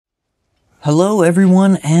Hello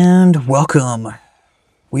everyone and welcome.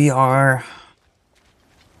 We are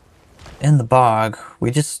in the bog. We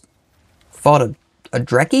just fought a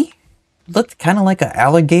Drekkie? Looked kind of like an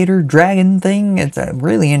alligator dragon thing. It's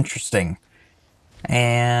really interesting.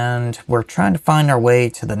 And we're trying to find our way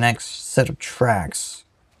to the next set of tracks.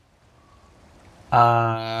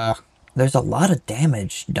 There's a lot of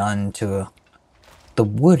damage done to the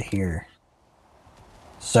wood here.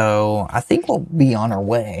 So I think we'll be on our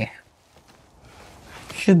way.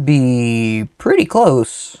 Should be pretty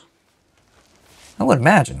close, I would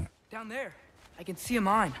imagine. Down there, I can see a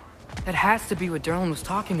mine. That has to be what Derlin was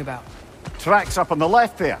talking about. Tracks up on the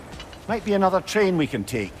left there. Might be another train we can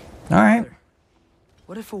take. Alright.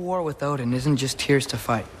 What if a war with Odin isn't just Tyr's to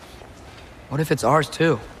fight? What if it's ours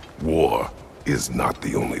too? War is not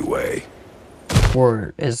the only way.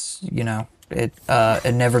 Or is, you know, it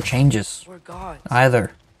never changes We're gods.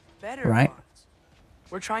 either. Better right? gods.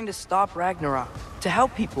 We're trying to stop Ragnarök, to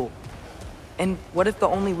help people. And what if the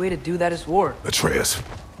only way to do that is war? Atreus,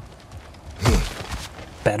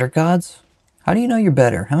 Better gods? How do you know you're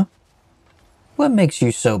better, huh? What makes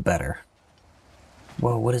you so better?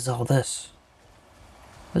 Whoa, what is all this?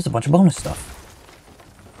 There's a bunch of bonus stuff.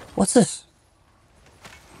 What's this?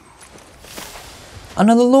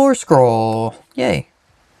 Another lore scroll. Yay.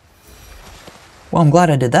 Well, I'm glad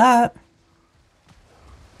I did that.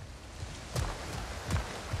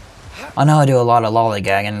 I know I do a lot of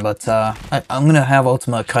lollygagging, but I'm gonna have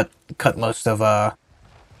Ultima cut most of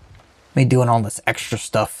me doing all this extra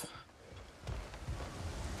stuff.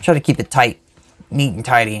 Try to keep it tight, neat and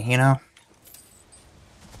tidy, you know?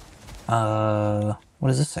 What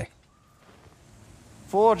does this say?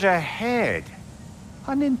 Forge ahead.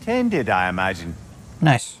 Unintended, I imagine.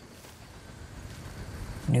 Nice.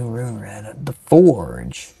 New rune red. The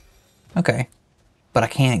forge. Okay. But I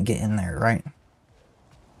can't get in there, right?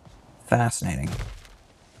 Fascinating.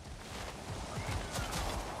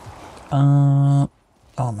 Oh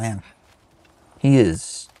man. He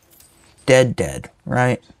is dead,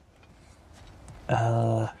 right?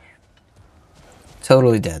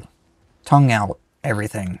 Totally dead. Tongue out,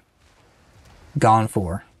 everything. Gone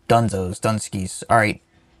for. Dunzos, Dunskies. Alright.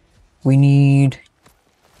 We need...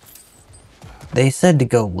 They said to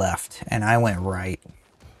go left, and I went right.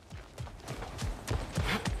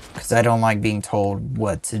 Because I don't like being told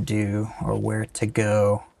what to do or where to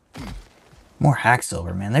go. More hack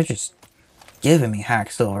silver, man. They're just giving me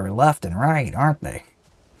hack silver left and right, aren't they?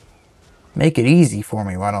 Make it easy for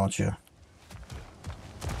me, why don't you?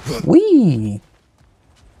 Whee!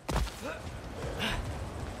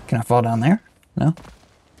 Can I fall down there? No?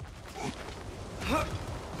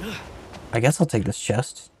 I guess I'll take this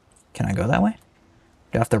chest. Can I go that way?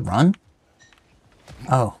 Do I have to run?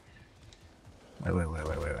 Oh. Wait.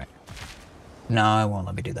 No, it won't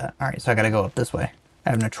let me do that. Alright, so I gotta go up this way. I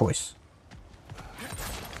have no choice.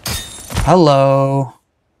 Hello.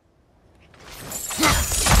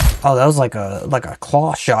 Oh, that was like a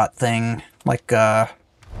claw shot thing. Like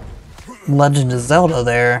Legend of Zelda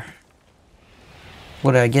there.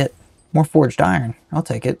 What did I get? More forged iron. I'll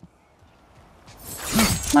take it.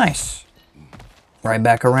 Nice. Right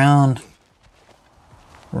back around.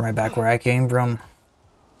 Right back where I came from.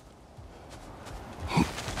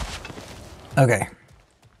 Okay.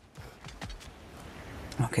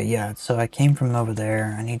 Okay, yeah, so I came from over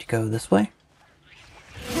there. I need to go this way.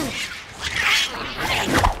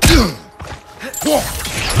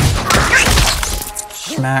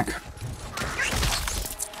 Smack.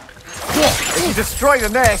 If you destroy the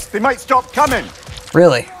nest, they might stop coming.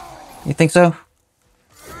 Really? You think so?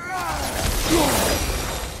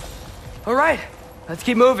 All right, let's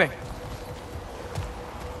keep moving.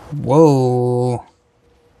 Whoa.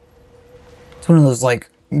 It's one of those, like,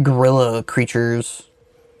 gorilla creatures.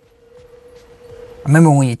 I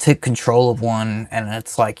remember when you took control of one, and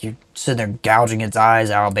it's like you're sitting there gouging its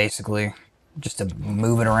eyes out, basically. Just to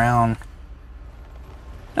move it around.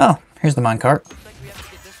 Oh, here's the minecart. Looks like we have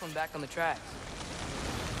to get this one back on the tracks.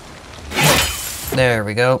 There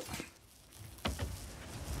we go.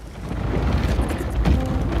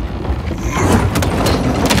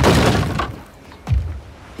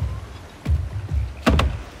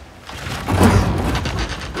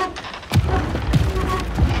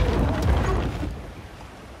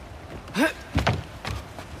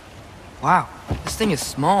 Wow, this thing is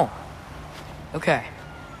small. Okay,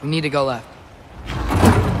 we need to go left.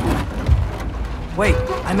 Wait,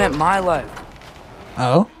 I meant my left.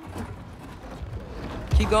 Oh?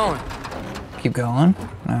 Keep going. Keep going.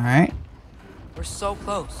 Alright. We're so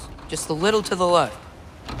close. Just a little to the left.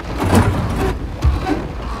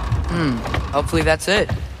 Hopefully that's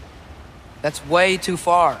it. That's way too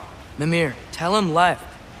far. Mimir, tell him left.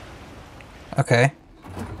 Okay.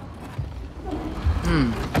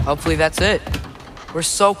 Hopefully that's it. We're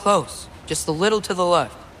so close. Just a little to the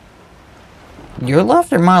left. Your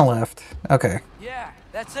left or my left? Okay. Yeah,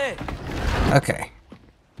 that's it. Okay.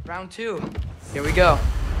 Round 2. Here we go.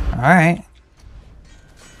 Alright.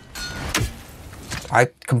 I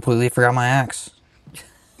completely forgot my axe.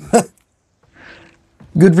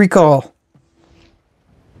 Good recall.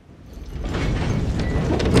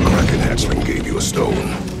 The Kraken hatchling gave you a stone.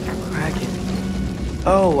 Kraken.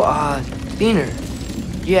 Oh, Diener.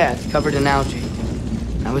 Yeah, it's covered in algae.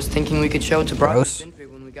 I was thinking we could show it to Brock and Gross. Sindri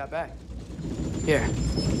when we got back. Here.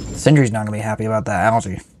 Sindri's not gonna be happy about that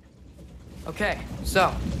algae. Okay,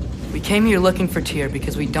 so we came here looking for Tyr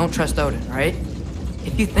because we don't trust Odin, right?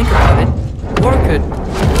 If you think about it, or could.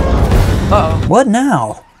 Uh-oh. What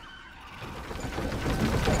now?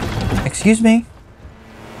 Excuse me?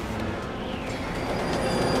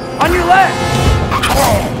 On your left!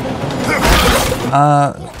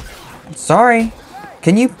 Sorry.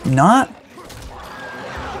 Can you not?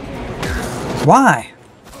 Why?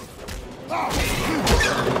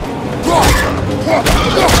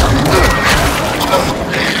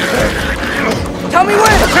 Tell me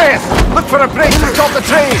when! Chris, look for a break to stop the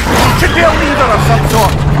train. Should be a lever of some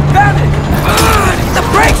sort. Found it! The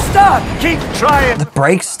brake's stuck! Keep trying. The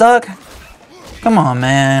brake's stuck? Come on,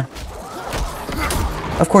 man.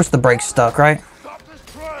 Of course the brake's stuck, right?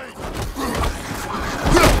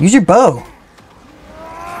 Use your bow.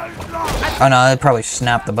 Oh no, it'd probably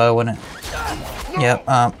snap the bow, wouldn't it? Yep,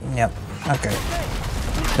 yep. Okay.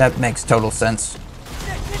 That makes total sense.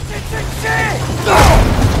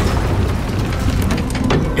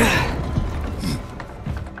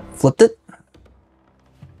 Flipped it?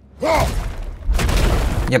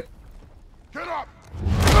 Yep.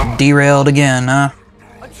 Derailed again, huh?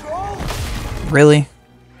 Really?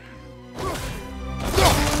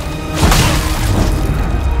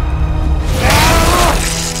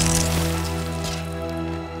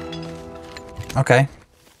 Okay.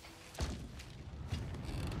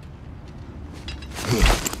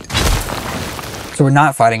 So we're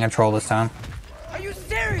not fighting a troll this time. Are you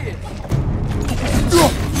serious?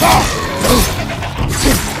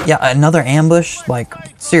 Yeah, another ambush? Like,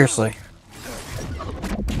 seriously.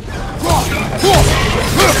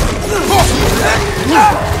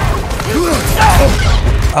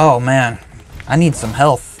 Oh man, I need some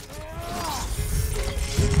health.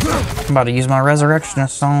 I'm about to use my resurrection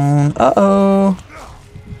stone. Uh-oh.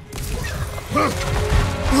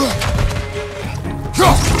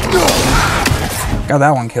 Got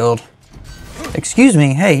that one killed. Excuse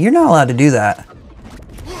me, hey, you're not allowed to do that.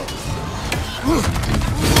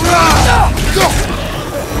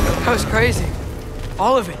 That was crazy.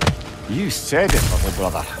 All of it. You said it, little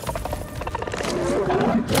brother.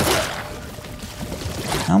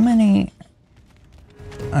 How many?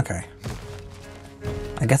 Okay.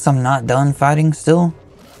 I guess I'm not done fighting still?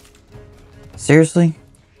 Seriously?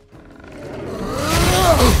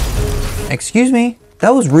 Excuse me?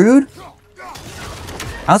 That was rude.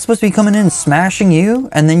 I was supposed to be coming in and smashing you,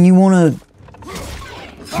 and then you wanna...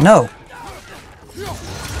 No.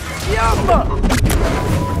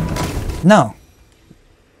 No.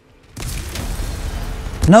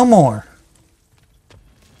 No more.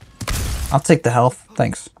 I'll take the health.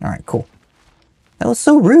 Thanks. Alright, cool. That was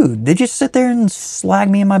so rude. They just sit there and slag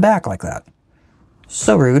me in my back like that.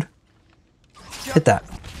 So rude. Hit that.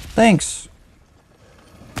 Thanks.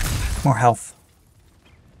 More health.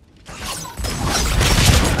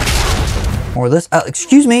 More of this.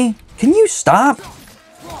 Excuse me. Can you stop?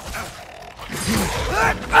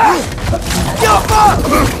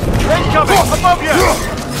 Incoming! Above you!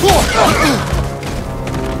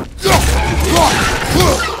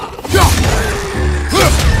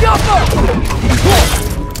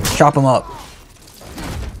 Chop him up.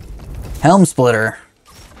 Helm splitter.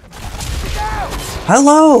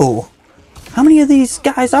 Hello! How many of these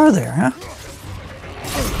guys are there, huh?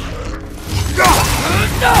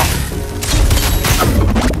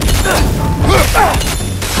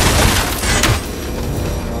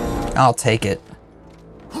 I'll take it.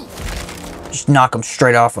 Just knock him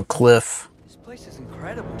straight off a cliff. This place is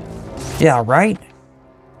incredible. Yeah, right?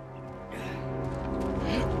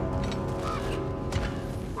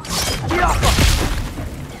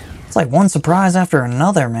 It's like one surprise after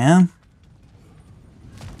another, man.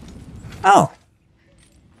 Oh.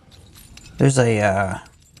 There's a,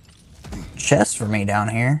 chest for me down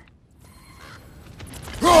here.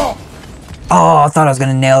 Oh, I thought I was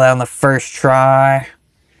gonna nail that on the first try.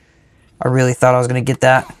 I really thought I was gonna get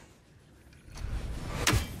that.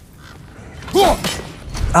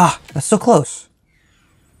 Ah, that's so close.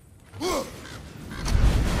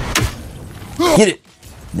 Get it!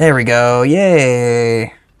 There we go.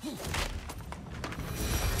 Yay!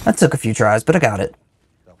 That took a few tries, but I got it.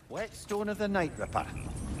 The whetstone of the Night Ripper.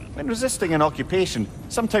 When resisting an occupation,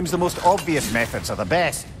 sometimes the most obvious methods are the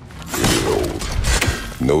best. Getting old.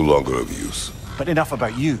 No longer of use. But enough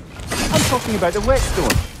about you. I'm talking about the whetstone.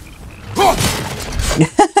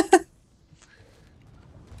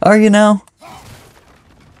 Are you now?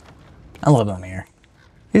 I love him here.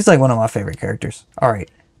 He's like one of my favorite characters. Alright,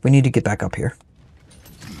 we need to get back up here.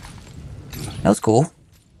 That was cool.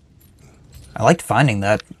 I liked finding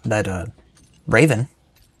that raven.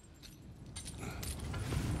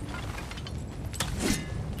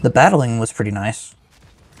 The battling was pretty nice.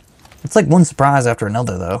 It's like one surprise after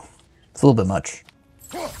another, though. It's a little bit much.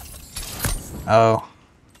 Oh.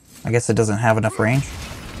 I guess it doesn't have enough range.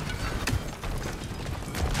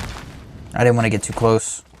 I didn't want to get too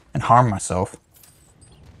close and harm myself.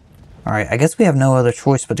 Alright, I guess we have no other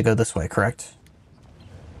choice but to go this way, correct?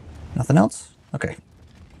 Nothing else? Okay.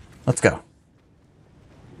 Let's go.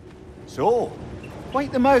 So,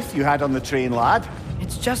 wipe the mouth you had on the train, lad.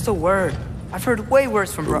 It's just a word. I've heard way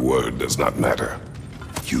worse from The word does not matter.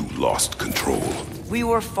 You lost control. We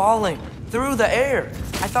were falling through the air.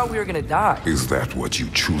 I thought we were gonna die. Is that what you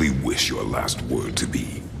truly wish your last word to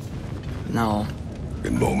be? No.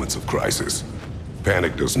 In moments of crisis,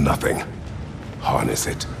 panic does nothing. Harness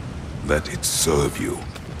it. Let it serve you.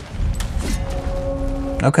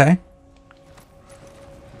 Okay.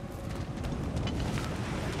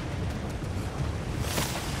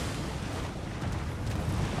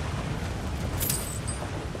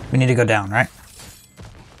 We need to go down, right?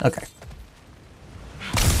 Okay.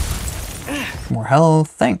 More health,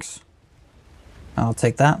 thanks. I'll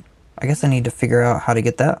take that. I guess I need to figure out how to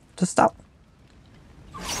get that to stop.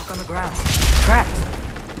 Look on the ground.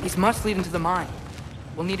 Trapped. These must lead into the mine.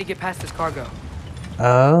 We'll need to get past this cargo.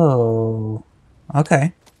 Oh.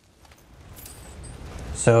 Okay.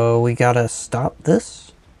 So we gotta stop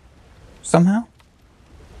this? Somehow?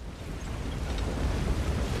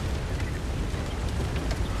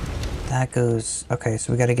 That goes... Okay,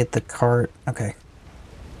 so we gotta get the cart... Okay.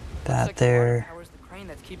 That Looks like there... The water powers the crane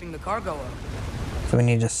that's keeping the cargo up. So we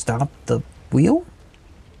need to stop the wheel?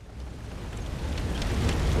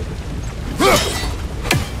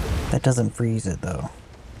 That doesn't freeze it, though.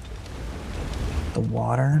 The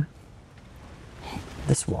water?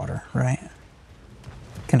 This water, right?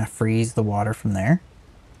 Can I freeze the water from there?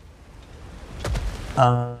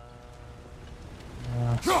 No?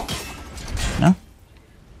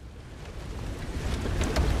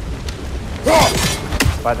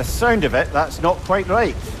 By the sound of it, that's not quite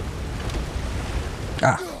right.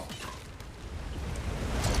 Ah.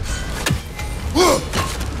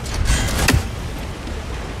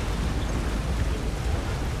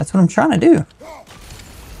 That's what I'm trying to do.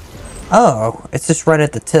 Oh, it's just right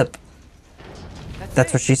at the tip.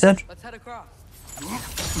 That's what she said? Let's head across.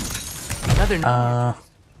 Another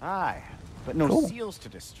Aye, but no Cool. seals to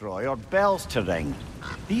destroy or bells to ring.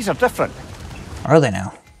 These are different. Are they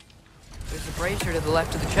now? There's a brazier to the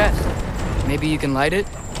left of the chest. Maybe you can light it?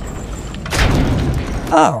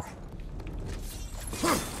 Oh.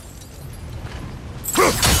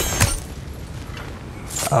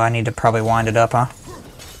 Oh, I need to probably wind it up, huh?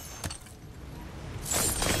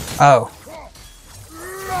 Oh.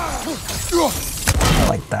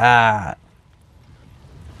 Like that.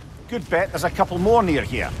 Good bet there's a couple more near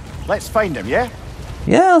here. Let's find them, yeah?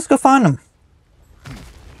 Yeah, let's go find them.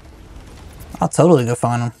 I'll totally go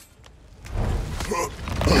find them.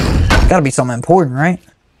 Gotta be something important, right?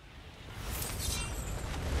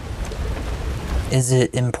 Is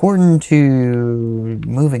it important to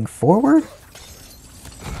moving forward?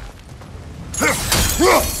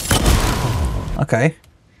 Okay.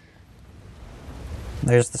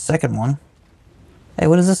 There's the second one. Hey,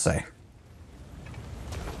 what does this say?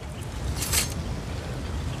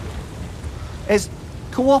 Is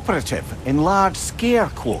cooperative in large scare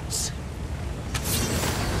quotes.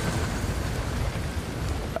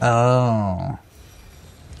 Oh.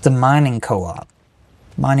 It's a mining co-op.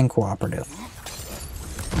 Mining cooperative.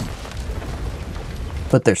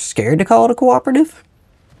 But they're scared to call it a cooperative?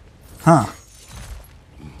 Huh.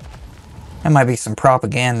 There might be some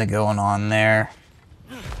propaganda going on there.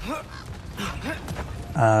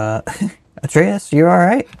 Atreus, you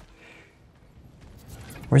alright?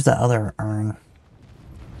 Where's that other urn?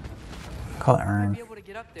 Call it I'll urn. be able to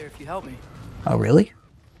get up there if you help me. Oh, really?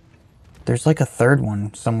 There's like a third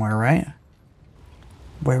one somewhere, right?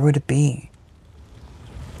 Where would it be?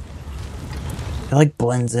 It like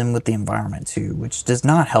blends in with the environment too, which does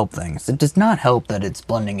not help things. It does not help that it's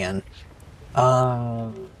blending in.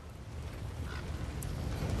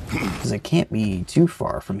 Is Because it can't be too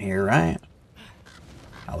far from here, right?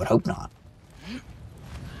 I would hope not.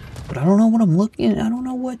 But I don't know what I'm looking. I don't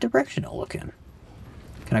know what direction to look in.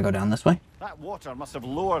 Can I go down this way? That water must have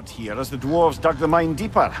lowered here as the dwarves dug the mine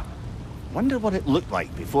deeper. Wonder what it looked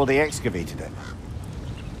like before they excavated it.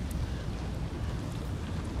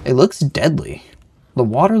 It looks deadly. The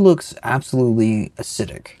water looks absolutely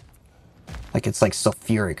acidic. Like it's like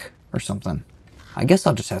sulfuric or something. I guess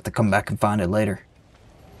I'll just have to come back and find it later.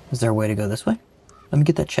 Is there a way to go this way? Let me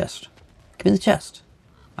get that chest. Give me the chest.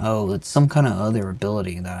 Oh, it's some kind of other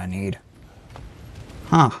ability that I need.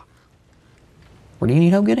 Huh. What do you need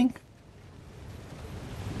help getting?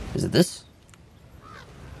 Is it this?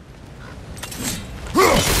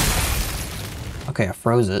 Okay, I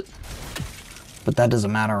froze it. But that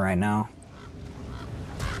doesn't matter right now.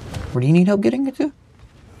 Where do you need help getting it to?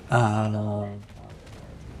 I'm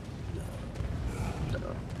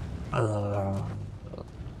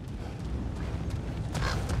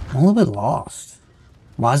a little bit lost.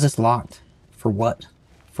 Why is this locked? For what?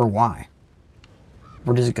 For why?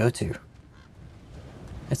 Where does it go to?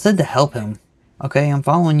 It said to help him. Okay, I'm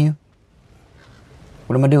following you.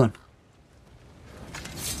 What am I doing?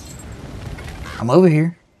 I'm over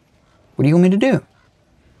here. What do you want me to do?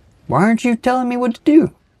 Why aren't you telling me what to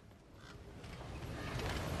do?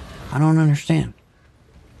 I don't understand.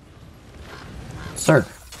 Sir,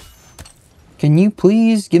 can you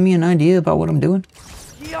please give me an idea about what I'm doing?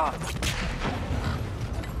 Yeah.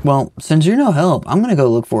 Well, since you're no help, I'm gonna go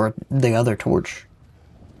look for the other torch.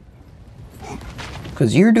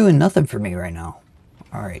 Because you're doing nothing for me right now.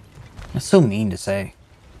 Alright. That's so mean to say.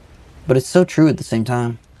 But it's so true at the same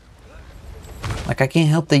time. Like, I can't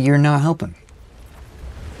help that you're not helping.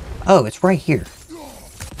 Oh, it's right here.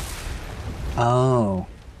 Oh.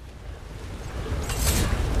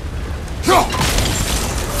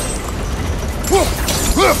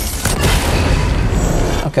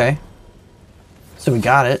 Okay. So we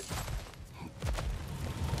got it.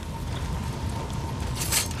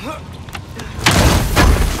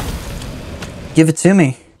 Give it to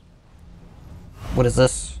me. What is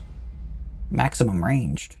this? Maximum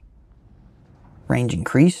ranged. Range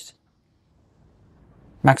increased?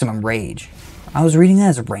 Maximum rage. I was reading that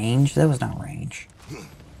as range. That was not range.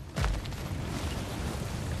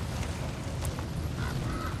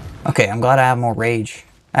 Okay, I'm glad I have more rage.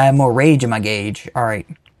 I have more rage in my gauge. Alright.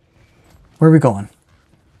 Where are we going?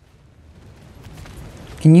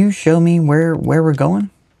 Can you show me where we're going?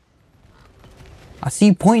 I see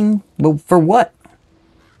you pointing, but for what?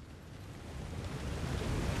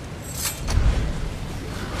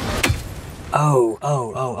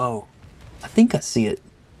 Oh. I think I see it.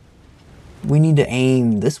 We need to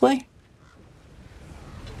aim this way?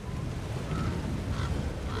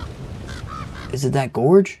 Is it that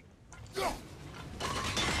gorge?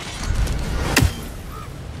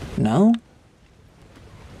 No?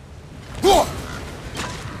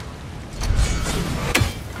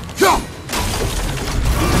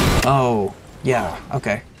 Oh, yeah,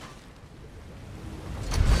 okay.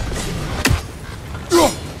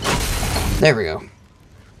 There we go.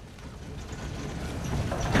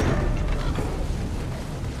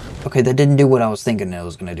 Okay, that didn't do what I was thinking it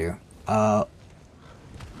was gonna do.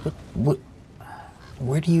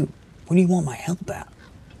 Where do you want my help at?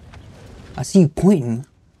 I see you pointing,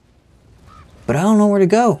 but I don't know where to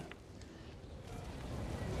go.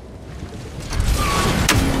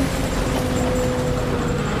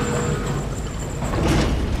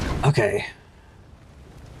 Okay.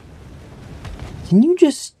 Can you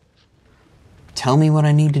just tell me what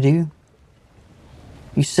I need to do?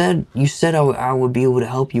 You said I would be able to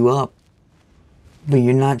help you up, but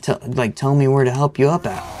you're not telling me where to help you up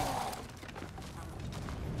at.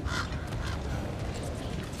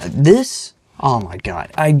 This? Oh my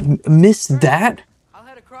god, I missed that? I'll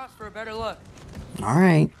head across for a better look.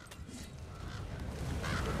 Alright.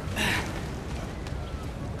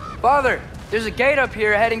 Father, there's a gate up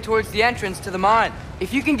here heading towards the entrance to the mine.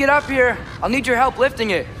 If you can get up here, I'll need your help lifting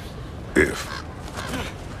it. If.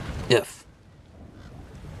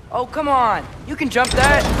 Oh, come on. You can jump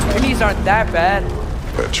that. Your knees aren't that bad.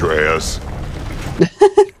 Atreus.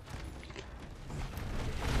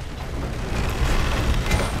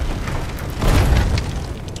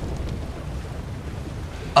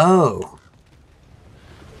 Oh.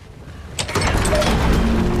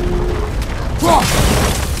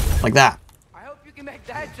 Like that. I hope you can make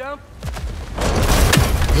that jump.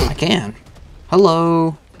 I can.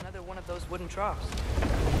 Hello. Another one of those wooden troughs.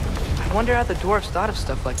 I wonder how the dwarves thought of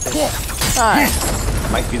stuff like this. Aye.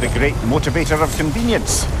 Might be the great motivator of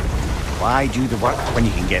convenience. Why do the work when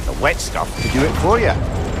you can get the wet stuff to do it for you?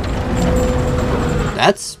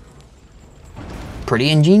 That's pretty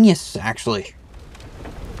ingenious, actually.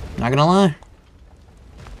 Not gonna lie.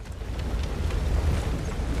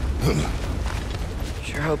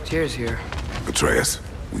 Sure hope Tyr's here. Atreus,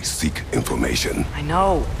 we seek information. I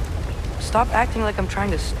know. Stop acting like I'm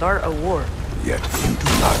trying to start a war. Yet you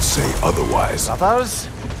do not say otherwise. Brothers,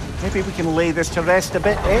 maybe we can lay this to rest a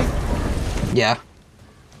bit, eh? Yeah.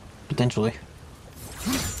 Potentially.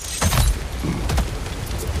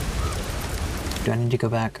 Do I need to go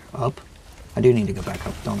back up? I do need to go back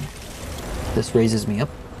up, don't I? This raises me up.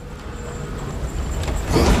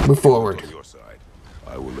 Move forward. On your side.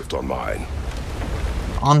 I will lift on mine.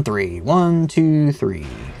 On 3. 1, 2, 3.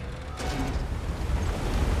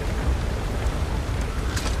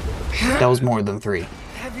 That was more than 3.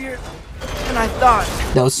 Heavier than I thought.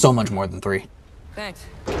 That was so much more than 3. Thanks.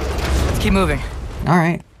 Let's keep moving.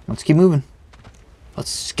 Alright, let's keep moving. Let's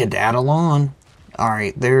skedaddle on.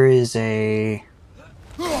 Alright, there is a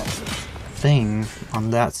thing on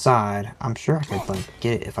that side. I'm sure I could like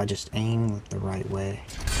get it if I just aim the right way.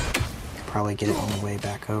 Could probably get it on the way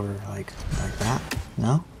back over, like that.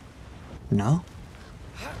 No? No?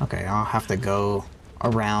 Okay, I'll have to go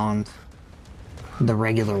around the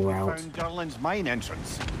regular route. Found Durlin's mine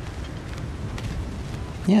entrance.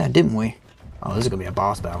 Yeah, didn't we? Oh, this is gonna be a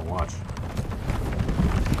boss battle, watch.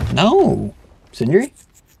 No! Sindri?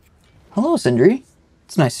 Hello, Sindri.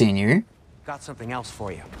 It's nice seeing you here. Got something else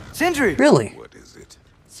for you. Sindri! Really? What is it?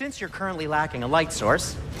 Since you're currently lacking a light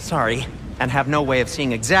source, sorry, and have no way of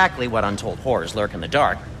seeing exactly what untold horrors lurk in the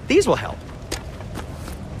dark, these will help.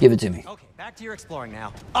 Give it to me. Okay, back to your exploring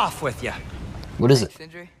now. Off with you. What is it?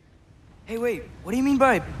 Sindri? Hey, wait. What do you mean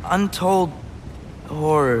by untold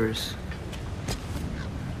horrors?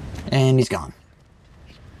 And he's gone.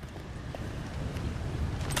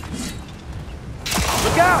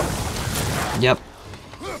 Look out! Yep.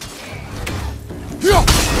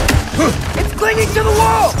 It's clinging to the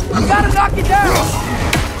wall! I gotta knock it down!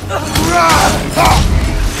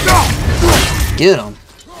 Get him.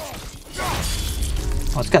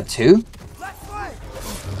 Oh, it's got 2? Left flank!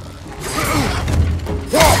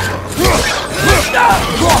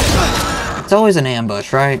 It's always an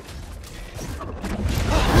ambush, right?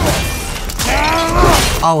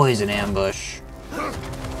 Always an ambush.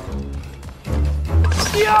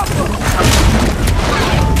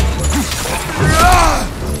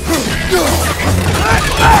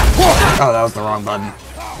 Oh, that was the wrong button.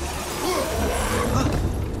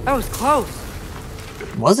 That was close.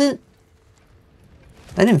 Was it?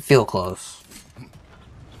 That didn't feel close.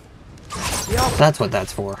 That's what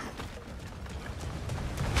that's for.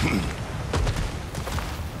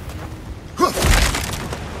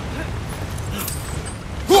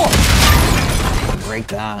 Break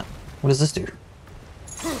that. What does this do?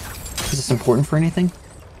 Is this important for anything?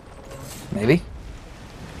 Maybe?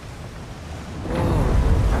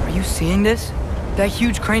 Are you seeing this? That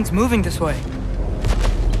huge crane's moving this way.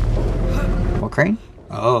 What crane?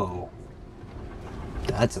 Oh.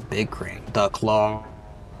 That's a big crane. The claw.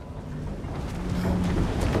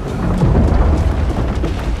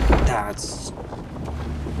 That's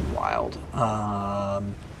wild.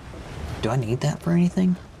 Do I need that for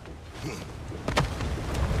anything?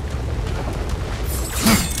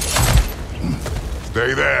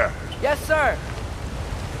 Stay there. Yes, sir.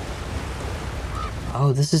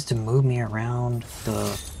 Oh, this is to move me around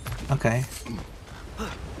the... Okay. I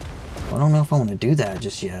don't know if I want to do that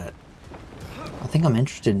just yet. I think I'm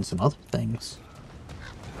interested in some other things.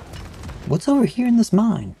 What's over here in this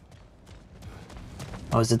mine?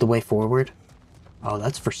 Oh, is it the way forward? Oh,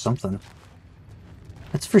 that's for something.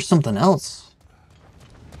 That's for something else.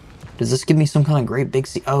 Does this give me some kind of great big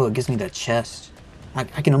sea? Oh, it gives me that chest. I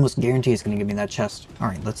can almost guarantee it's going to give me that chest.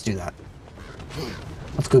 Alright, let's do that.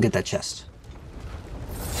 Let's go get that chest.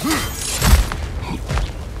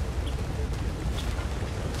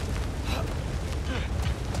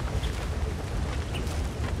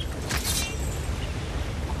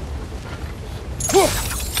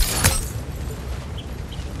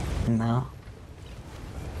 No.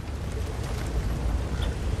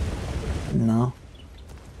 No.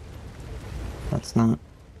 That's not.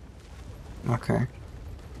 Okay.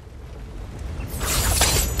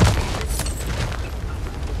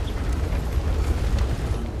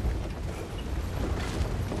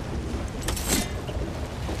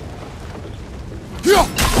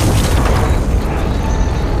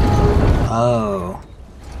 Oh.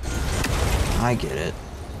 I get it.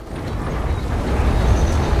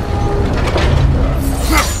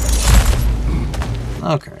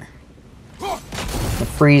 Okay. I'll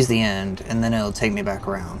freeze the end, and then it'll take me back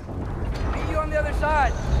around. Meet you on the other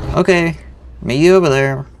side. Okay. Meet you over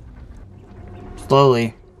there.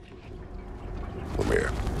 Slowly.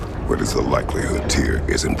 Lemire, what is the likelihood Tyr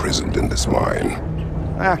is imprisoned in this mine?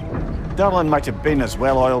 Darlin might have been as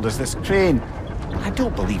well-oiled as this crane. I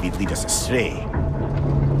don't believe he'd lead us astray.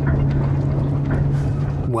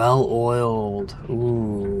 Well-oiled.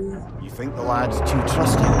 Ooh. You think the lad's too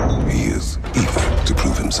trusting? He is eager to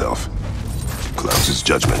prove himself. Clouds his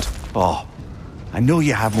judgment. Oh, I know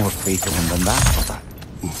you have more faith in him than that, brother.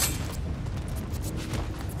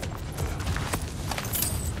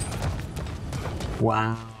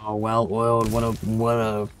 Wow, well-oiled. What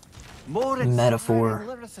a More metaphor.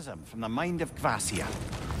 lyricism from the mind of Kvasia.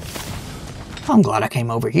 I'm glad I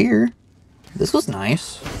came over here. This was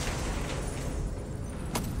nice.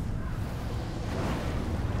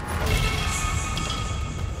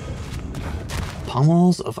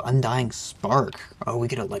 Pummels of Undying Spark. Oh, we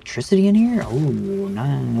get electricity in here? Oh,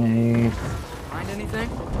 nice. Find anything?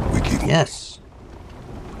 We keep Yes.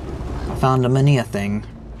 I found a many-a thing.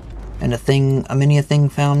 And a many-a thing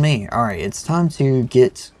found me. Alright, it's time to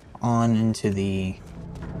get on into the...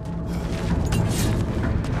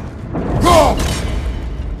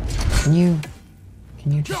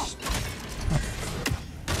 Can you just... Oh.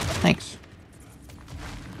 Thanks.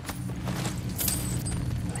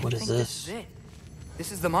 What is I think this? This is it.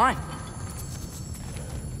 This is the mine.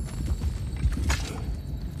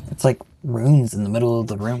 It's like runes in the middle of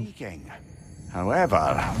the room. Intriguing.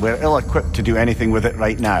 However, we're ill-equipped to do anything with it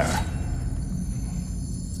right now.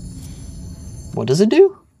 What does it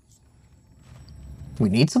do? We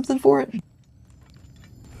need something for it?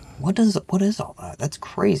 What is all that? That's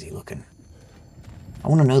crazy looking. I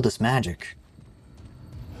want to know this magic.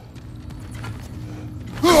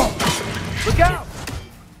 Look out!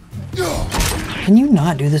 Can you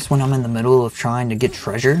not do this when I'm in the middle of trying to get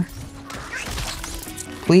treasure?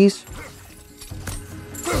 Please?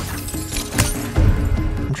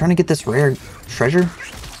 I'm trying to get this rare treasure.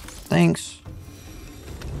 Thanks.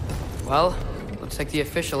 Well, looks like the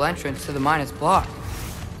official entrance to the mine is blocked.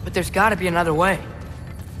 But there's gotta be another way.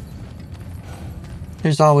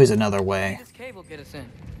 There's always another way. This cave will get us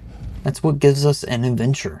in. That's what gives us an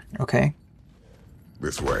adventure, okay?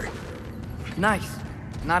 this way. Nice.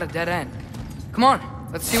 Not a dead end. Come on,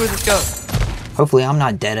 let's see where this goes. Hopefully I'm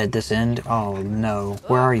not dead at this end. Oh no.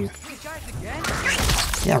 Where are you? Hey, guys, again?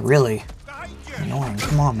 Yeah, really. Annoying.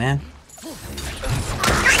 Come on, man.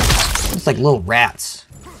 It's like little rats.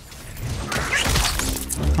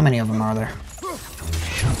 How many of them are there?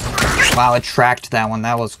 Wow, it tracked that one.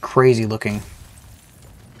 That was crazy looking.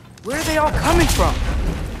 Where are they all coming from?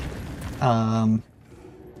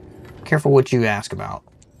 Careful what you ask about.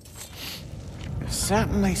 It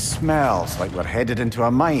certainly smells like we're headed into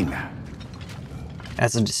a mine.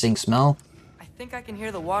 That's a distinct smell. I think I can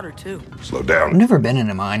hear the water too. Slow I've down. never been in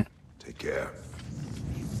a mine. Take care.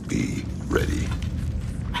 Be ready.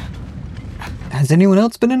 Has anyone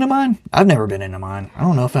else been in a mine? I've never been in a mine. I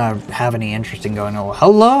don't know if I have any interesting going on.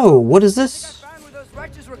 Hello, what is this? Find where those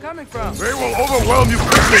wretches were coming from. They will overwhelm you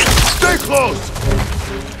quickly. Stay close.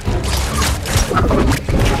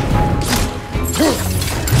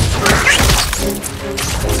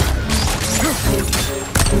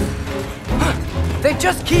 They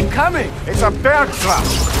just keep coming. It's a bird trap,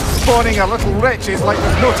 spawning a little wretches like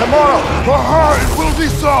there's no tomorrow. Aha, it will be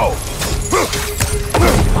so.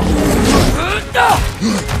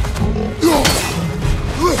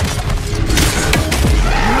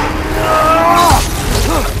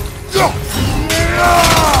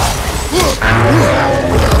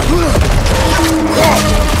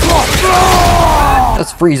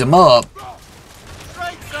 Let's freeze them up.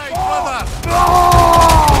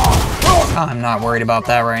 I'm not worried about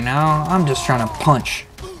that right now. I'm just trying to punch.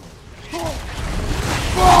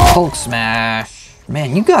 Hulk smash.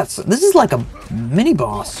 Man, you got... This is like a mini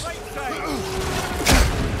boss.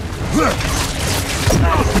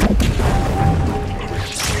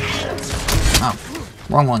 Oh,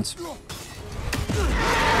 wrong ones.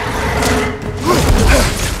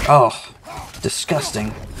 Oh,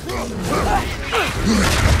 disgusting.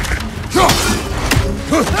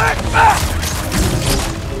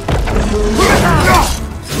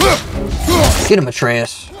 Get him,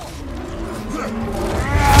 Atreus.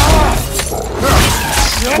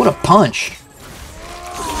 What a punch.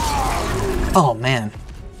 Oh, man.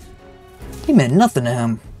 He meant nothing to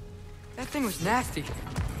him. That thing was nasty.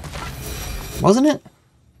 Wasn't it?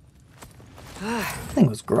 That thing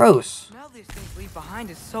was gross. The smell these things leave behind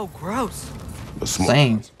is so gross. A small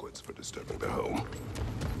Same. consequence for disturbing the home.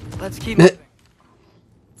 Let's keep moving.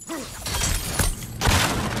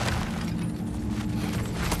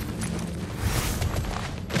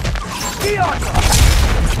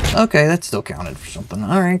 Okay, that still counted for something.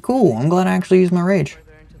 Alright, cool. I'm glad I actually used my rage.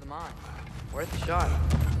 Further into the mine. Worth a shot.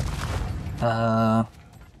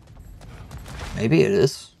 Maybe it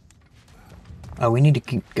is. Oh, we need to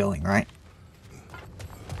keep going, right?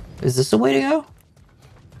 Is this the way to go?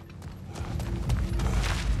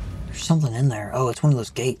 There's something in there. Oh, it's one of those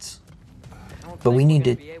gates. But we need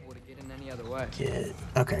to be able to get in any other way. get...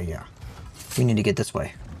 Okay, yeah. We need to get this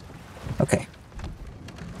way. Okay.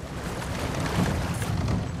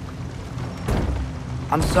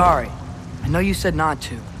 I'm sorry. I know you said not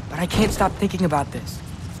to, but I can't stop thinking about this.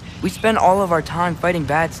 We spend all of our time fighting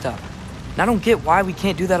bad stuff. And I don't get why we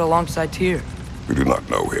can't do that alongside Tyr. We do not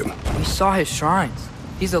know him. We saw his shrines.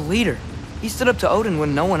 He's a leader. He stood up to Odin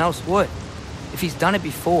when no one else would. If he's done it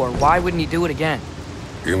before, why wouldn't he do it again?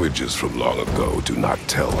 Images from long ago do not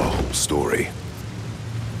tell a whole story.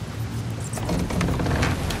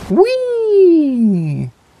 Whee!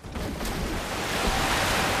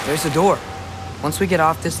 There's a door. Once we get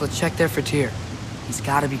off this, let's check there for Tyr. He's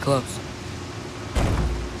gotta be close.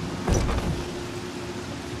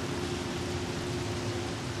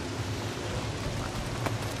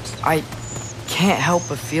 I can't help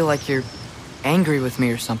but feel like you're angry with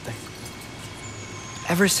me or something.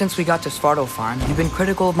 Ever since we got to Svartalfheim, you've been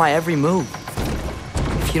critical of my every move.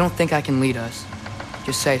 If you don't think I can lead us,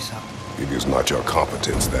 just say so. It is not your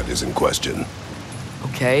competence that is in question.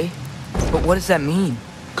 Okay? But what does that mean?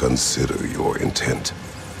 Consider your intent.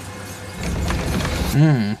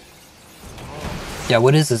 Yeah,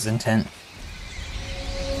 what is his intent?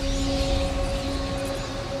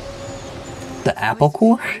 The apple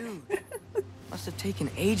core? Dude, must have taken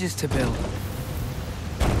ages to build.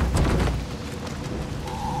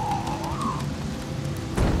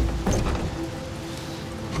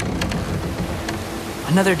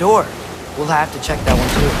 Another door. We'll have to check that one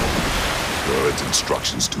too. Current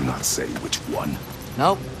instructions do not say which one.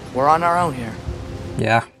 Nope, we're on our own here.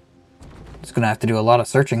 Yeah. It's gonna have to do a lot of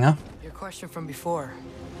searching, huh? Your question from before,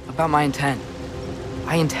 about my intent.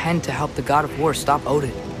 I intend to help the god of war stop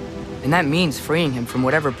Odin. And that means freeing him from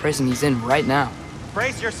whatever prison he's in right now.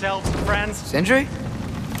 Brace yourselves, friends. Sindri?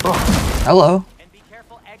 Hello. And be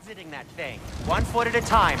careful exiting that thing. 1 foot at a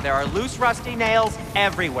time. There are loose, rusty nails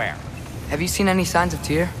everywhere. Have you seen any signs of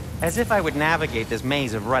Tyr? As if I would navigate this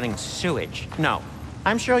maze of running sewage. No.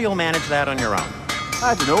 I'm sure you'll manage that on your own.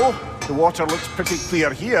 I don't know. The water looks pretty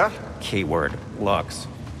clear here. Keyword, looks.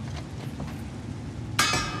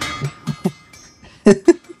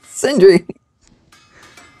 Sindri.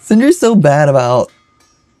 Sindri's so bad about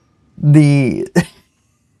the...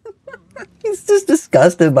 He's just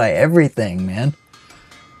disgusted by everything, man.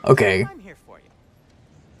 Okay. I'm here for you.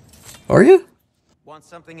 Are you? Want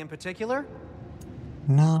something in particular?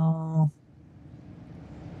 No.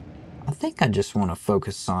 I think I just want to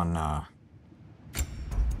focus on,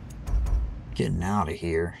 getting out of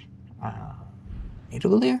here. Need to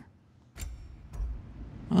go there?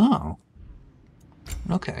 Oh.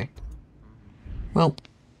 Okay. Well,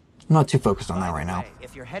 I'm not too focused on that right now.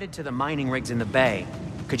 If you're headed to the mining rigs in the bay,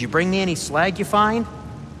 could you bring me any slag you find?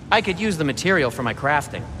 I could use the material for my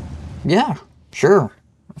crafting. Yeah, sure.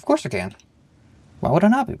 Of course I can. Why would I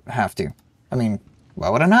not have to? I mean, why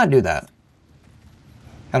would I not do that?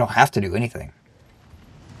 I don't have to do anything.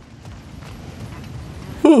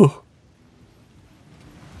 Whew.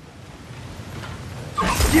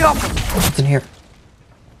 What's in here?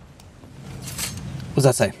 What's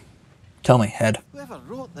that say? Tell me, head. Whoever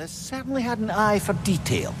wrote this certainly had an eye for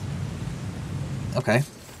detail. Okay.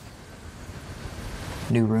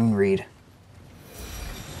 New rune read.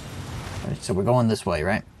 Alright, so we're going this way,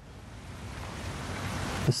 right?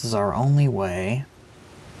 This is our only way.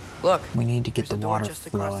 Look, We need to get there's the a door water just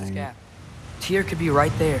across this flowing. gap. Tyr could be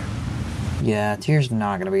right there. Yeah, Tyr's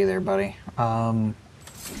not gonna be there, buddy.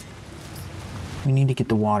 We need to get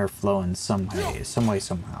the water flowing some way,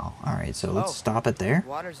 somehow. Alright, so let's stop it there.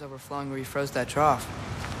 Water's overflowing where you froze that trough.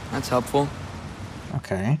 That's helpful.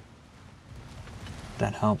 Okay.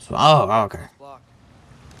 That helps. Oh, okay. Blocked.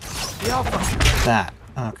 That.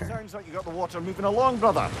 Okay. Sounds like you got the water moving along,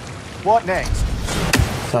 brother. What next?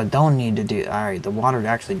 So I don't need to do... Alright, the water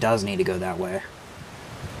actually does need to go that way.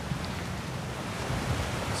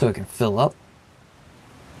 So it can fill up?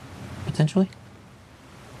 Potentially?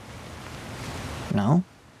 No?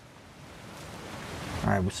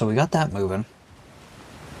 Alright, so we got that moving.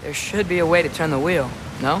 There should be a way to turn the wheel,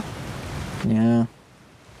 no? Yeah.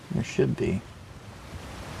 There should be.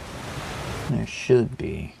 There should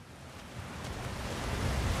be.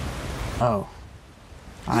 Oh.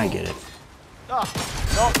 I get it. Ah,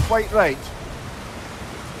 not quite right.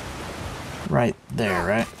 Right there,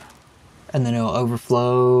 right? And then it'll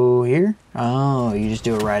overflow here? Oh, you just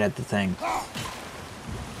do it right at the thing.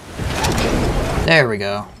 There we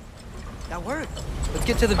go. That That worked. Let's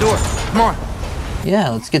get to the door. Come on. Yeah,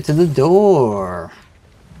 let's get to the door.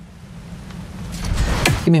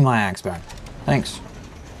 Give me my axe back. Thanks.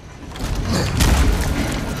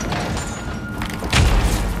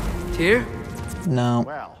 Tyr? No.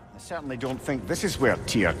 Well, I certainly don't think this is where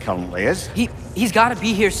Tyr currently is. He's got to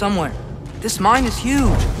be here somewhere. This mine is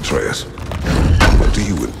huge. Atreus, what do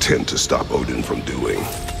you intend to stop Odin from doing?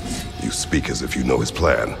 You speak as if you know his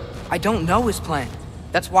plan. I don't know his plan.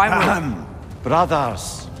 That's why we're...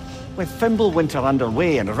 Brothers, with Fimbulwinter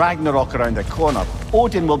underway and Ragnarok around the corner,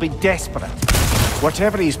 Odin will be desperate.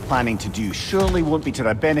 Whatever he's planning to do surely won't be to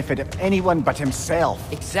the benefit of anyone but himself.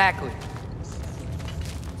 Exactly.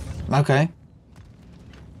 Okay.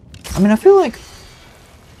 I mean, I feel like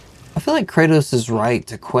Kratos is right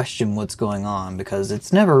to question what's going on, because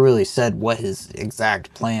it's never really said what his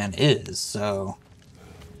exact plan is, so...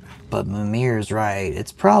 But Mimir's right.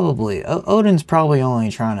 It's probably... Odin's probably only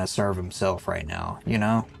trying to serve himself right now, you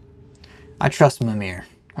know? I trust Mimir.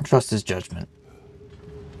 I trust his judgment.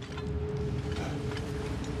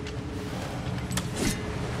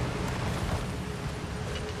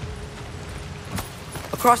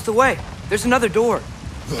 Across the way, there's another door.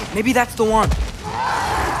 Maybe that's the one.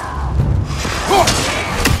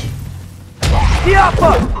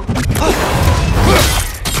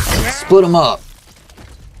 Split them up.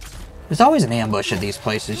 There's always an ambush at these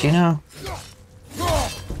places, you know?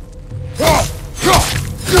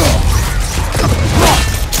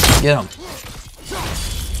 Get them.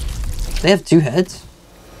 They have two heads?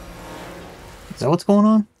 Is that what's going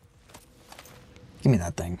on? Give me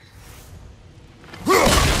that thing.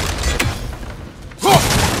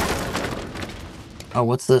 Oh,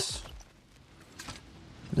 what's this?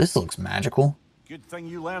 This looks magical. Good thing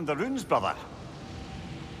you learned the runes, brother.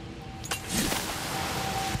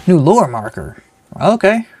 New lore marker.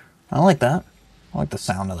 Okay. I like that. I like the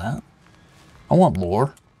sound of that. I want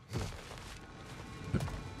lore.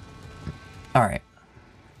 Alright.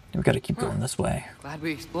 We gotta keep going this way. Glad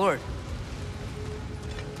we explored.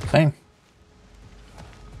 Same.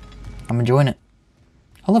 I'm enjoying it.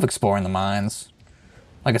 I love exploring the mines.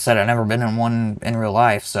 Like I said, I've never been in one in real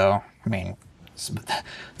life, so, I mean, this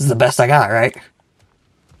is the best I got, right?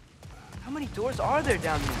 How many doors are there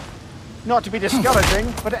down there? Not to be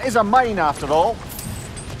discouraging, but it is a mine after all.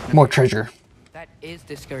 More treasure. That is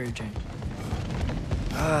discouraging.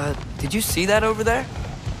 Did you see that over there?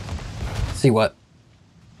 See what?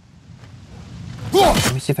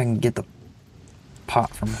 Let me see if I can get the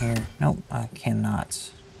pot from here. Nope, I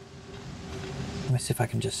cannot. Let me see if I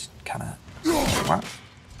can just kind of... Wow.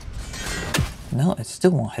 No, it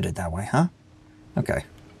still won't hit it that way, huh? Okay.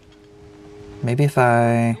 Maybe if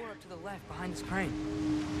I... Door to the left behind this crane.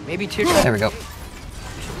 Maybe Tyr... There we go. We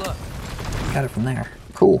should look. Got it from there.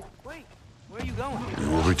 Cool. Wait, where are you going? You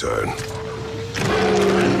will return.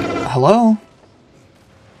 Hello?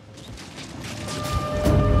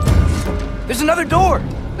 There's another door!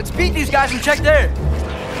 Let's beat these guys and check there!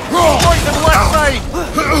 Right to the left side!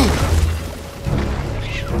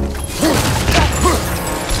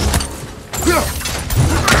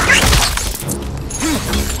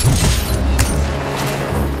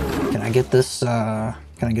 Can I get this, can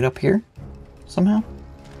I get up here? Somehow?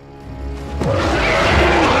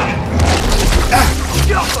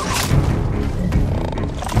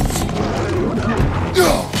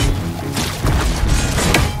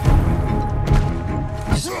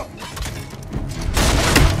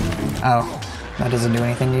 Oh, that doesn't do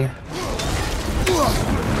anything to you?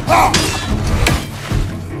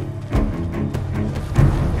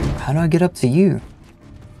 How do I get up to you?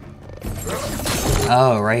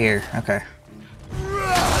 Oh, right here. Okay.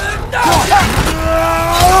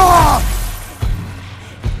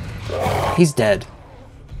 He's dead.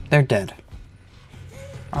 They're dead.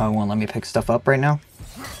 Oh, it won't let me pick stuff up right now?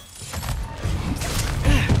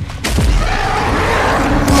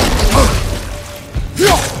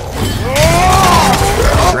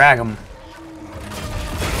 Drag him.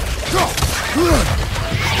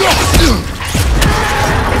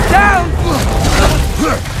 Down!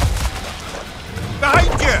 Behind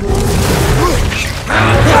you!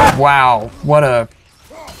 Wow, what a...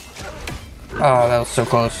 Oh, that was so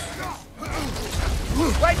close.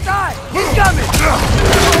 Right side! He's coming!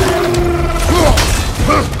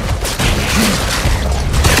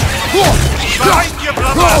 Behind you,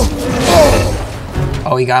 brother!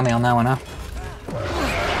 Oh, he got me on that one, huh?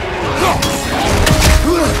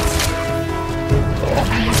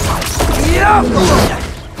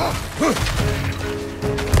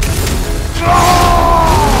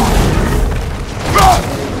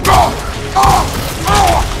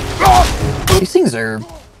 These things are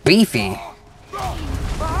beefy.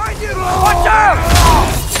 Behind Watch out!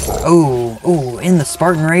 Oh, oh, in the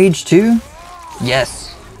Spartan Rage too?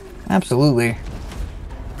 Yes, absolutely.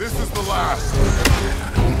 This is the last.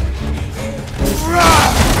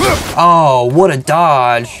 Oh, what a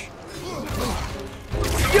dodge.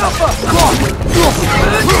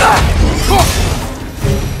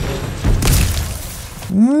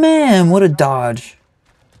 Man, what a dodge.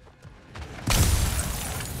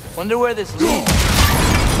 Wonder where this leads.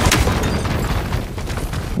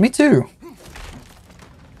 Me too.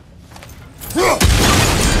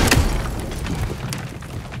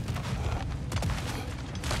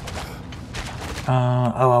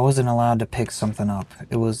 Oh, I wasn't allowed to pick something up.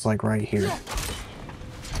 It was like right here.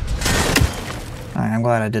 Alright, I'm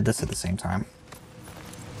glad I did this at the same time.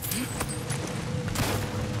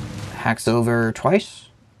 Hacks over twice.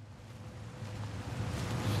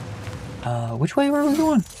 Which way were we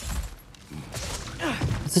going?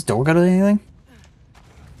 Does this door go to anything?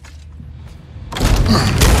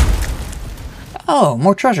 Oh,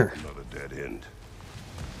 more treasure. Another dead end.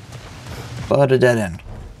 But a dead end.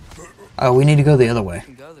 Oh, we need to go the other way.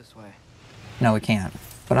 We can go this way. No, we can't.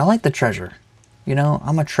 But I like the treasure. You know,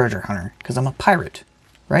 I'm a treasure hunter, because I'm a pirate,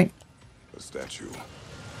 right? A statue.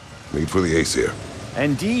 Made for the Aesir.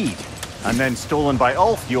 Indeed. And then stolen by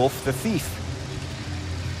Ulfjolf the thief.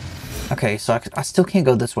 Okay, so I still can't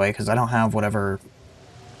go this way, because I don't have whatever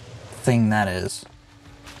thing that is.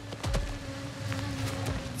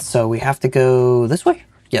 So we have to go this way?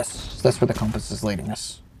 Yes, that's where the compass is leading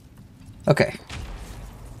us. Okay.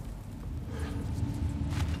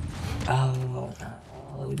 Oh,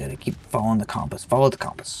 we gotta keep following the compass. Follow the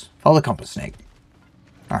compass. Follow the compass, Snake.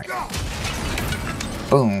 Alright.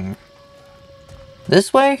 Boom.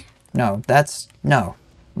 This way? No, that's not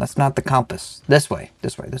the compass. This way,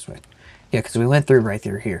 this way, this way. Yeah, because we went through right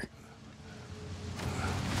through here.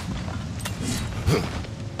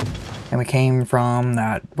 And we came from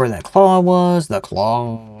where that claw was. The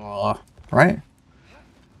claw, right?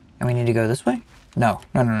 And we need to go this way? No.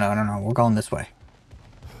 We're going this way.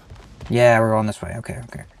 Yeah, we're going this way. Okay.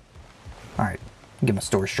 Alright. Get my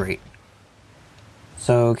story straight.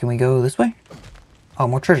 So, can we go this way? Oh,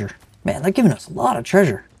 more treasure. Man, they're giving us a lot of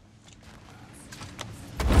treasure.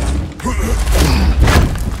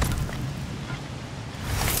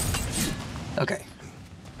 Okay.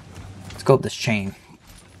 Let's go up this chain.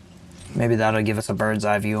 Maybe that'll give us a bird's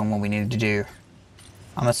eye view on what we need to do.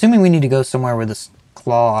 I'm assuming we need to go somewhere with this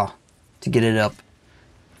claw to get it up.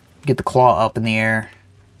 Get the claw up in the air.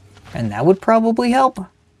 And that would probably help.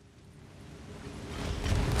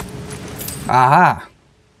 Aha!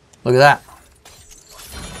 Look at that.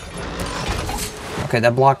 Okay,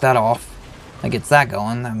 that blocked that off. That gets that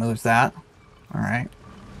going. That moves that. Alright.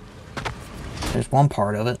 There's one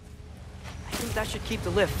part of it. I think that should keep the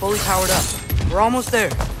lift fully powered up. We're almost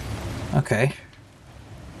there. Okay.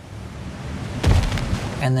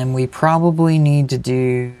 And then we probably need to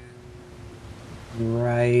do...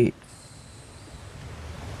 right...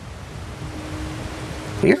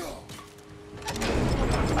 here?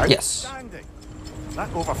 Yes. Outstanding.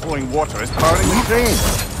 That overflowing water is powering the train.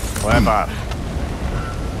 Clever.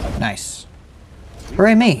 Nice.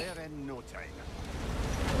 Hooray me. There in no time.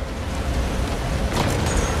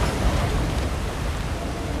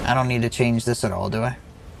 I don't need to change this at all, do I?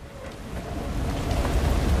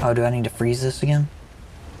 Oh, do I need to freeze this again?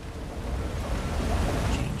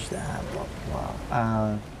 Change that, blah, blah,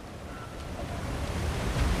 blah.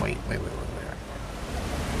 Wait.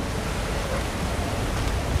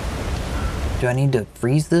 Do I need to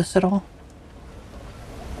freeze this at all?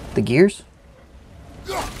 The gears?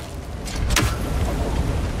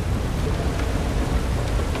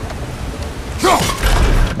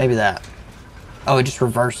 Maybe that. Oh, it just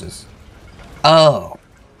reverses. Oh.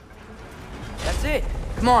 That's it.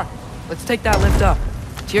 Come on. Let's take that lift up.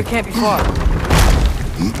 Tyr can't be far.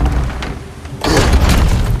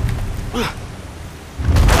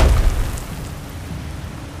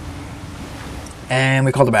 And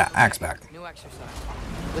we call the axe back. New exercise.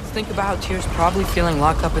 Let's think about how Tyr's probably feeling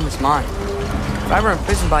locked up in this mine. If I were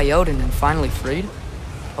imprisoned by Odin and finally freed,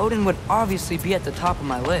 Odin would obviously be at the top of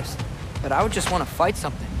my list. But I would just want to fight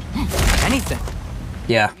something. Anything.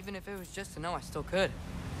 Yeah. Even if it was just to know I still could.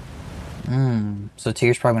 So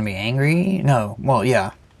Tyr's probably gonna be angry? No. Well,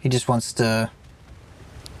 yeah. He just wants to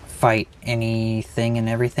fight anything and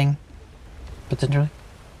everything. Potentially.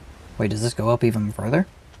 Wait, does this go up even further?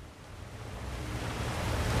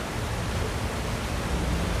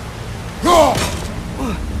 Oh,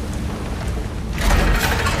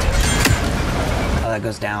 that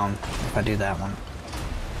goes down if I do that one.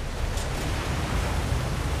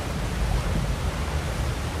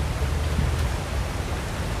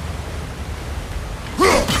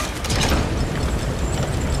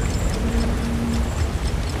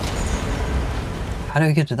 How do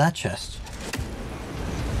I get to that chest?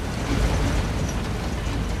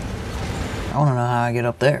 I want to know how I get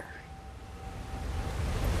up there.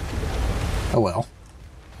 Oh well.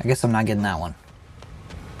 I guess I'm not getting that one.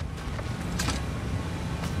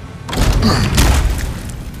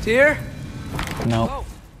 Tyr? Nope. Whoa,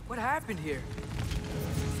 what happened here?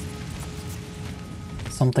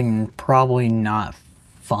 Something probably not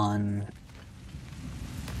fun.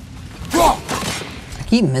 I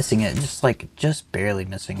keep missing it, just barely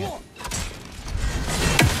missing it.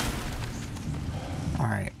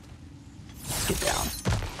 Alright. Let's get down.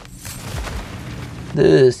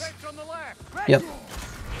 This. Yep.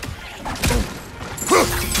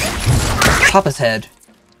 Pop his head.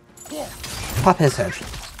 Pop his head.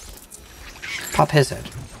 Pop his head.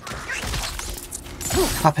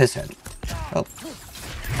 Pop his head. Oh.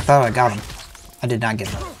 I thought I got him. I did not get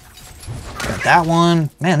him. Got that one.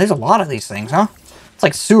 Man, there's a lot of these things, huh? It's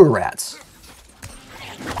like sewer rats.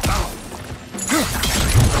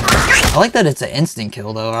 I like that it's an instant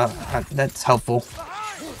kill, though. That's helpful.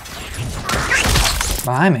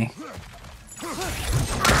 Behind me.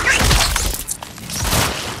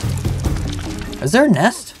 Is there a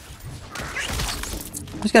nest?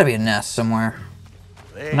 There's gotta be a nest somewhere.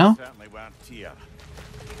 They No? certainly weren't Tyr.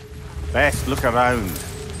 Best look around.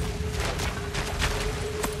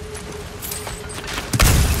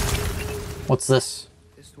 What's this?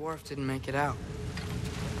 This dwarf didn't make it out.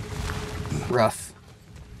 Rough.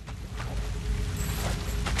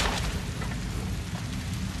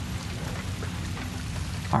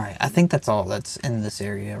 Alright, I think that's all that's in this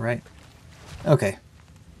area, right? Okay.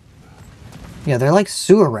 Yeah, they're like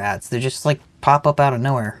sewer rats. They just like pop up out of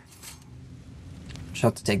nowhere. Just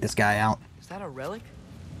have to take this guy out. Is that a relic?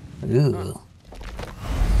 Ooh.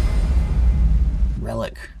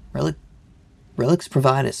 Relic. Relics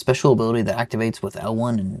provide a special ability that activates with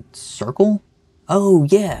L1 and circle? Oh,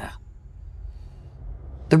 yeah.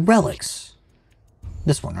 The relics.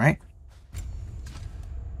 This one, right?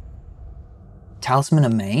 Talisman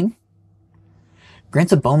of Maine?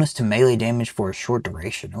 Grants a bonus to melee damage for a short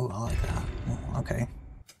duration. Oh, I like that. Oh, okay.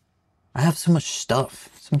 I have so much stuff.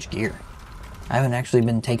 So much gear. I haven't actually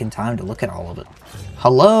been taking time to look at all of it.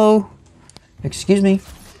 Hello? Excuse me?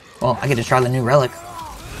 Well, I get to try the new relic.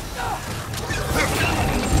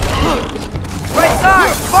 Right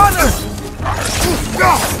side! Farther!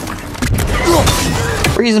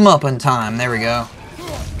 Freeze him up in time. There we go.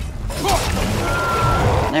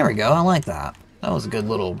 There we go. I like that. That was a good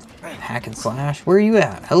little hack and slash. Where are you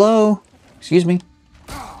at? Hello? Excuse me?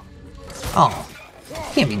 Oh. You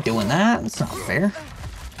can't be doing that. That's not fair.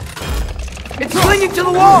 It's clinging to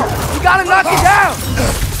the wall! You gotta knock it down!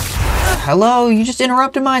 Hello? You just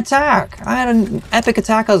interrupted my attack. I had an epic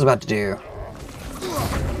attack I was about to do.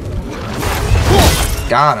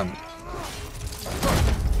 Got him.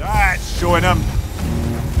 That's showing him.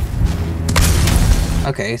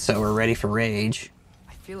 Okay, so we're ready for rage.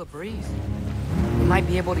 I feel a breeze. We might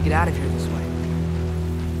be able to get out of here this way.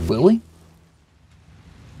 Will we?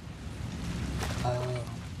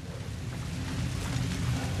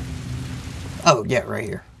 Oh, yeah, right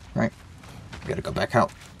here. Right. We gotta go back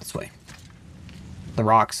out this way. The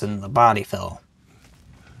rocks and the body fell.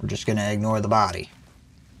 We're just gonna ignore the body.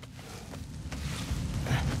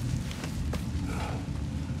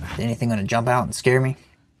 Is anything gonna jump out and scare me?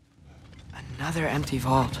 Another empty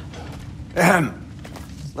vault.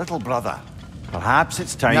 Little brother. Perhaps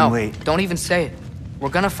it's time No, we... don't even say it. We're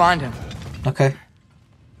gonna find him. Okay.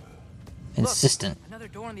 Insistent. Another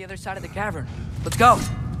door on the other side of the cavern. Let's go.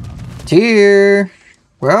 Tyr!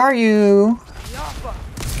 Where are you?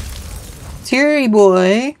 Tyr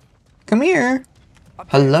boy! Come here!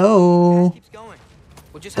 Hello! Keeps going.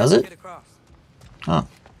 We'll just Does have to it? get across. Oh.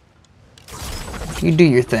 You do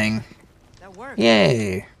your thing. That worked.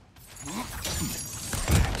 Yay!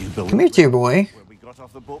 Do you believe Come here, Tyr boy. where we got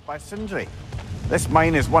off the boat by Sindri? This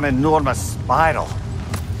mine is one enormous spiral.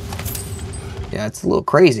 Yeah, it's a little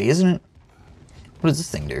crazy, isn't it? What does this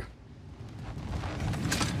thing do?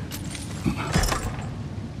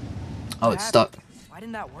 Oh, it's stuck. Why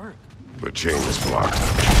didn't that work? The chain is blocked.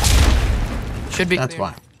 Should be That's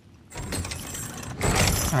clear. why.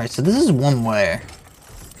 Alright, so this is one way.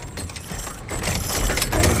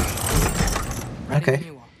 Ready Okay. when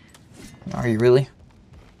you are. Are you really?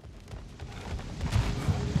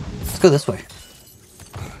 Let's go this way.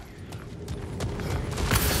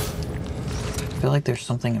 I feel like there's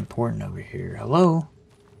something important over here. Hello?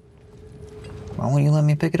 Why won't you let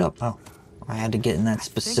me pick it up? Oh, I had to get in that I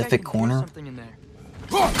think I specific can hear corner. something in there.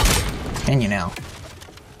 Can you now?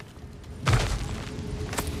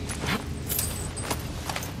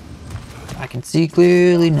 I can see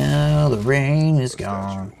clearly now the rain is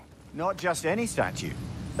gone. Not just any statue.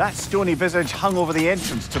 That stony visage hung over the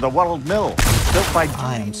entrance to the World Mill, built by...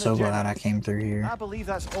 I am so glad I came through here. I believe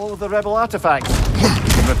that's all of the rebel artifacts. You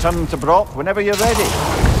can return them to Brock whenever you're ready.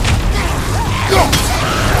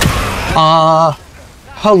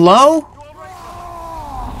 Hello?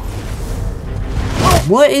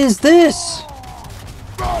 What is this?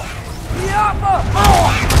 You're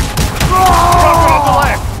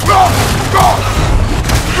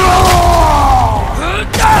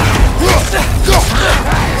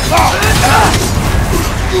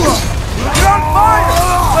on fire!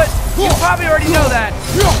 But you probably already know that.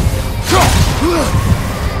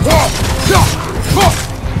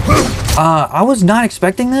 I was not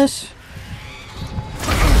expecting this.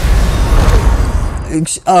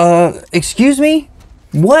 Excuse me?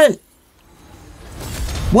 What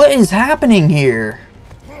is happening here?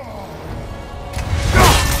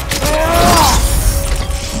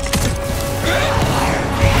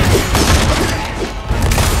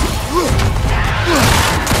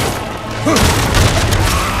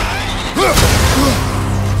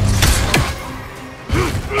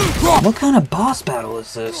 What kind of boss battle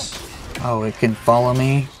is this? Oh, it can follow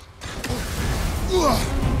me.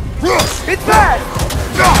 It's bad!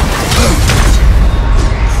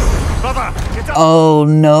 Oh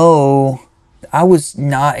no. I was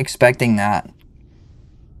not expecting that.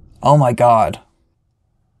 Oh my god.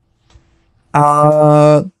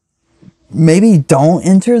 Maybe don't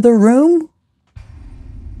enter the room?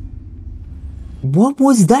 What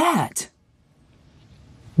was that?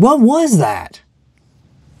 What was that?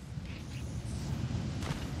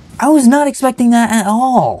 I was not expecting that at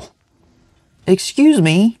all. Excuse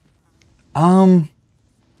me.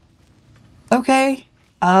 Okay.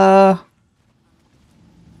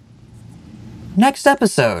 Next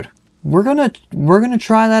episode, we're gonna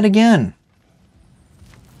try that again.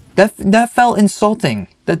 That felt insulting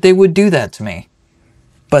that they would do that to me.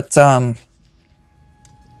 But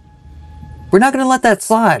we're not gonna let that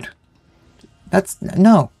slide.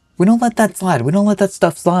 No, we don't let that slide. We don't let that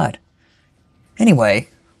stuff slide. Anyway,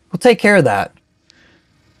 we'll take care of that.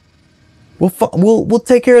 We'll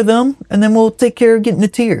take care of them, and then we'll take care of getting the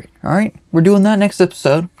tier. All right, we're doing that next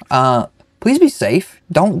episode. Please be safe.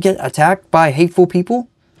 Don't get attacked by hateful people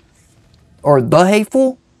or the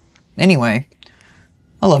hateful. Anyway,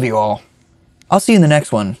 I love you all. I'll see you in the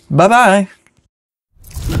next one. Bye bye.